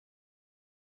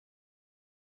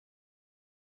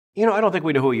I don't think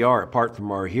we know who we are apart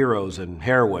from our heroes and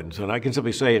heroines. And I can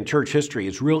simply say in church history,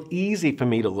 it's real easy for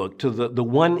me to look to the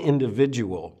one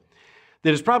individual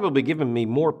that has probably given me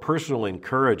more personal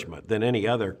encouragement than any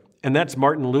other, and that's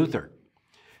Martin Luther.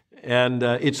 And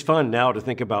it's fun now to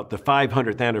think about the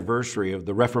 500th anniversary of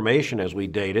the Reformation as we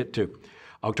date it to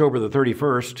October the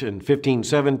 31st in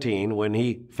 1517, when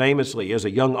he famously, as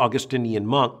a young Augustinian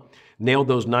monk, nailed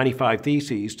those 95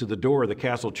 Theses to the door of the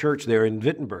castle church there in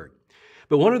Wittenberg.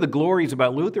 But one of the glories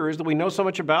about Luther is that we know so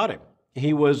much about him.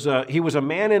 He was a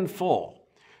man in full.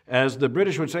 As the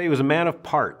British would say, he was a man of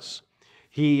parts.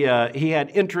 He had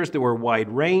interests that were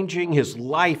wide-ranging. His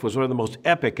life was one of the most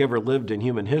epic ever lived in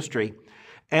human history.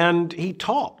 And he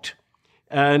talked.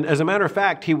 And as a matter of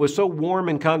fact, he was so warm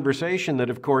in conversation that,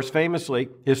 of course, famously,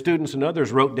 his students and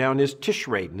others wrote down his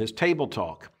Tischreden, his table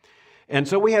talk. And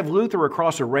so we have Luther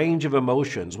across a range of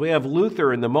emotions. We have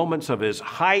Luther in the moments of his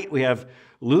height. We have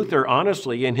Luther,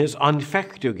 honestly, in his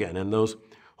Anfechtungen, in those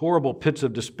horrible pits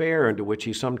of despair into which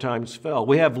he sometimes fell.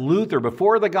 We have Luther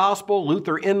before the gospel,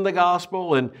 Luther in the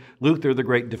gospel, and Luther, the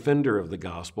great defender of the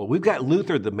gospel. We've got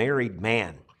Luther, the married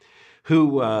man,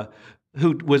 who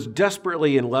was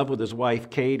desperately in love with his wife,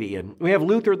 Katie. And we have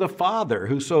Luther, the father,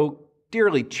 who so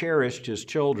dearly cherished his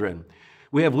children.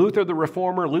 We have Luther, the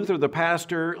reformer, Luther, the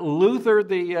pastor, Luther,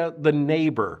 the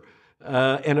neighbor.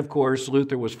 And of course,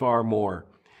 Luther was far more.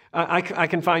 I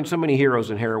can find so many heroes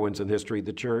and heroines in the history of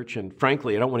the church, and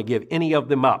frankly, I don't want to give any of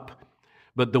them up.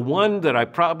 But the one that I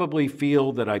probably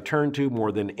feel that I turn to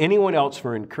more than anyone else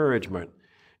for encouragement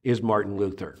is Martin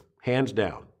Luther, hands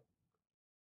down.